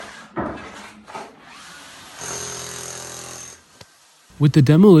With the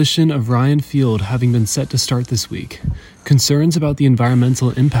demolition of Ryan Field having been set to start this week, concerns about the environmental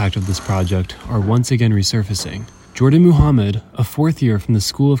impact of this project are once again resurfacing. Jordan Muhammad, a fourth year from the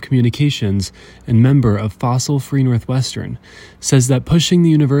School of Communications and member of Fossil Free Northwestern, says that pushing the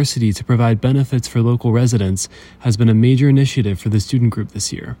university to provide benefits for local residents has been a major initiative for the student group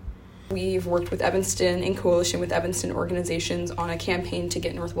this year. We've worked with Evanston in coalition with Evanston organizations on a campaign to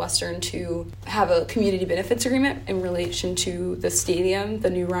get Northwestern to have a community benefits agreement in relation to the stadium, the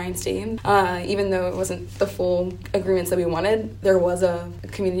new Ryan Stadium. Even though it wasn't the full agreements that we wanted, there was a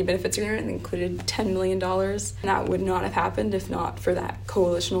community benefits agreement that included $10 million. And that would not have happened if not for that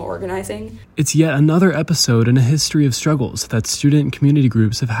coalitional organizing. It's yet another episode in a history of struggles that student and community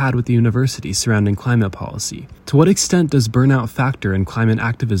groups have had with the university surrounding climate policy. To what extent does burnout factor in climate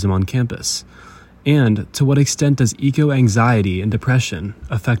activism on campus? And to what extent does eco-anxiety and depression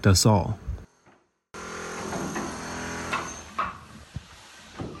affect us all?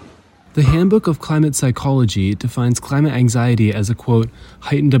 The Handbook of Climate Psychology defines climate anxiety as a, quote,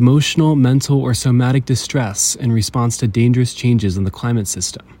 heightened emotional, mental, or somatic distress in response to dangerous changes in the climate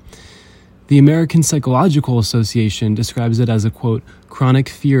system. The American Psychological Association describes it as a, quote, chronic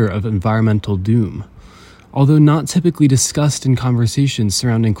fear of environmental doom. Although not typically discussed in conversations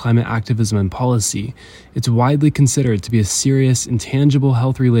surrounding climate activism and policy, it's widely considered to be a serious, intangible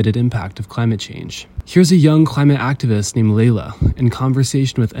health-related impact of climate change. Here's a young climate activist named Layla in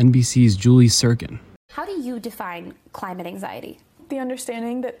conversation with NBC's Julie Sirkin. How do you define climate anxiety? The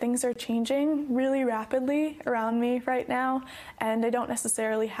understanding that things are changing really rapidly around me right now, and I don't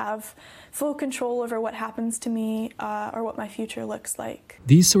necessarily have full control over what happens to me or what my future looks like.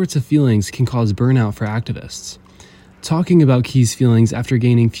 These sorts of feelings can cause burnout for activists. Talking about Key's feelings after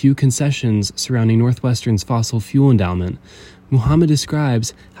gaining few concessions surrounding Northwestern's fossil fuel endowment, Muhammad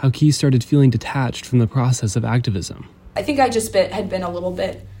describes how Key started feeling detached from the process of activism. I think I just had been a little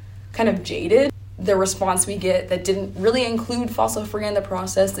bit kind of jaded. The response we get that didn't really include fossil free in the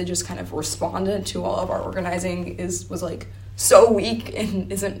process, they just kind of responded to all of our organizing was like so weak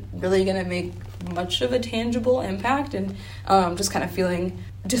and isn't really going to make much of a tangible impact, and just kind of feeling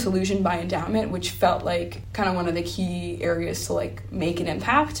disillusioned by endowment, which felt like kind of one of the key areas to like make an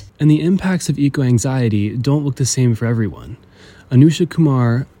impact. And the impacts of eco-anxiety don't look the same for everyone. Anusha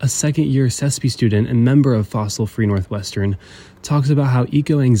Kumar, a second-year CESP student and member of Fossil Free Northwestern, talks about how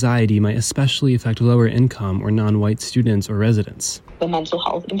eco-anxiety might especially affect lower-income or non-white students or residents. The mental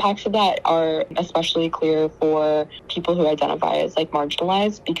health impacts of that are especially clear for people who identify as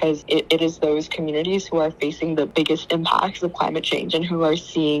marginalized, because it is those communities who are facing the biggest impacts of climate change and who are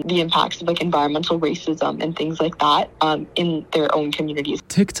seeing the impacts of environmental racism and things like that in their own communities.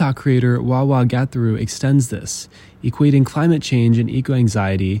 TikTok creator Wawa Gathuru extends this, equating climate change and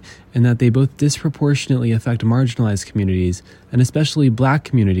eco-anxiety, and that they both disproportionately affect marginalized communities, and especially Black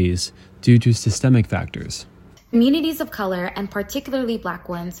communities, due to systemic factors. Communities of color, and particularly Black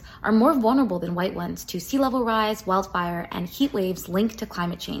ones, are more vulnerable than white ones to sea level rise, wildfire, and heat waves linked to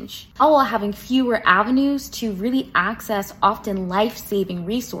climate change, all while having fewer avenues to really access often life-saving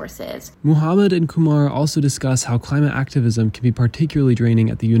resources. Muhammad and Kumar also discuss how climate activism can be particularly draining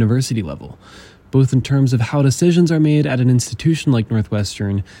at the university level, both in terms of how decisions are made at an institution like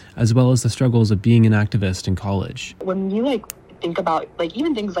Northwestern, as well as the struggles of being an activist in college. When you think about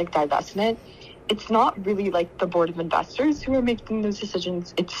even things like divestment, it's not really the board of investors who are making those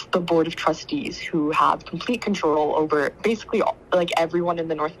decisions. It's the board of trustees who have complete control over basically everyone in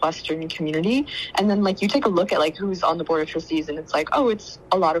the Northwestern community. And then you take a look at who's on the board of trustees, and it's it's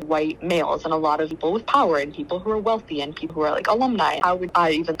a lot of white males and a lot of people with power and people who are wealthy and people who are alumni. How would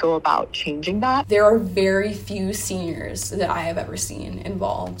I even go about changing that? There are very few seniors that I have ever seen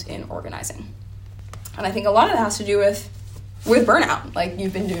involved in organizing. And I think a lot of that has to do with burnout.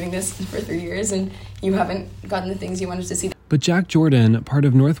 You've been doing this for 3 years and you haven't gotten the things you wanted to see. But Jack Jordan, part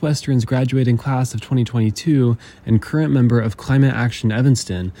of Northwestern's graduating class of 2022 and current member of Climate Action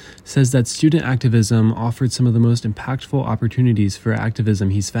Evanston, says that student activism offered some of the most impactful opportunities for activism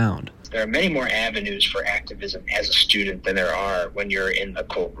he's found. There are many more avenues for activism as a student than there are when you're in the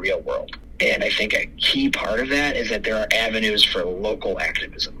quote real world. And I think a key part of that is that there are avenues for local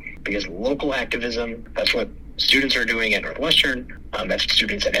activism, because local activism, that's what students are doing at Northwestern. That's what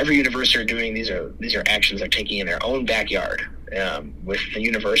students at every university are doing. These are actions they're taking in their own backyard, with the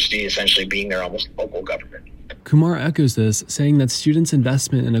university essentially being their almost local government. Kumar echoes this, saying that students'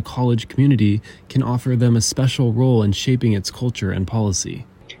 investment in a college community can offer them a special role in shaping its culture and policy.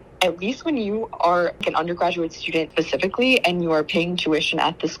 At least when you are an undergraduate student specifically and you are paying tuition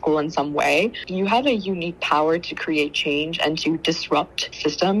at the school in some way, you have a unique power to create change and to disrupt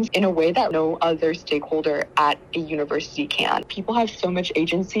systems in a way that no other stakeholder at a university can. People have so much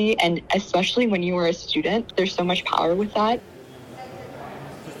agency, and especially when you are a student, there's so much power with that.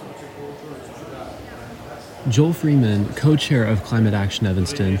 Joel Freeman, co-chair of Climate Action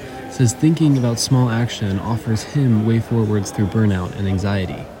Evanston, says thinking about small action offers him way forwards through burnout and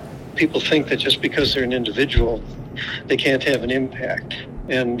anxiety. People think that just because they're an individual, they can't have an impact.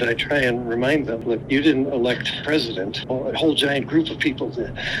 And I try and remind them, look, you didn't elect president, a whole giant group of people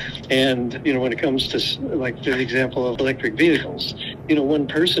did. And, when it comes to, like, the example of electric vehicles, one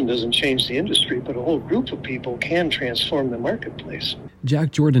person doesn't change the industry, but a whole group of people can transform the marketplace.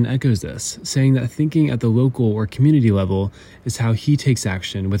 Jack Jordan echoes this, saying that thinking at the local or community level is how he takes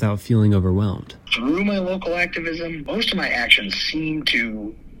action without feeling overwhelmed. Through my local activism, most of my actions seem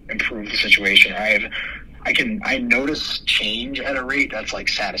to improve the situation. I notice change at a rate that's like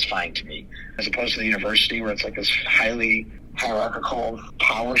satisfying to me, as opposed to the university where it's like this highly hierarchical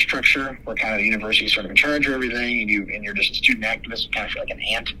power structure where kind of the university is sort of in charge of everything, and you're just a student activist. You kind of feel like an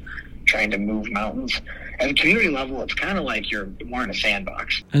ant trying to move mountains. At a community level, it's kind of like you're more in a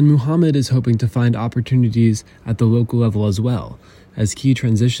sandbox. And Muhammad is hoping to find opportunities at the local level as well, as he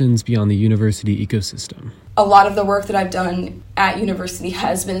transitions beyond the university ecosystem. A lot of the work that I've done at university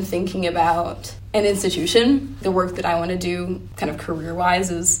has been thinking about an institution. The work that I want to do kind of career-wise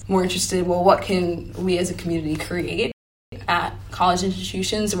is more interested, what can we as a community create at college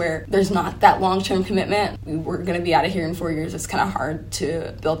institutions where there's not that long-term commitment. We're going to be out of here in 4 years. It's kind of hard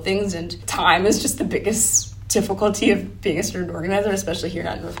to build things, and time is just the biggest difficulty of being a student organizer, especially here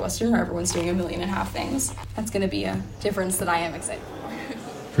at Northwestern where everyone's doing 1.5 million things. That's going to be a difference that I am excited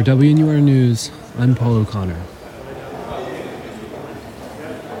for. For WNUR News, I'm Paul O'Connor.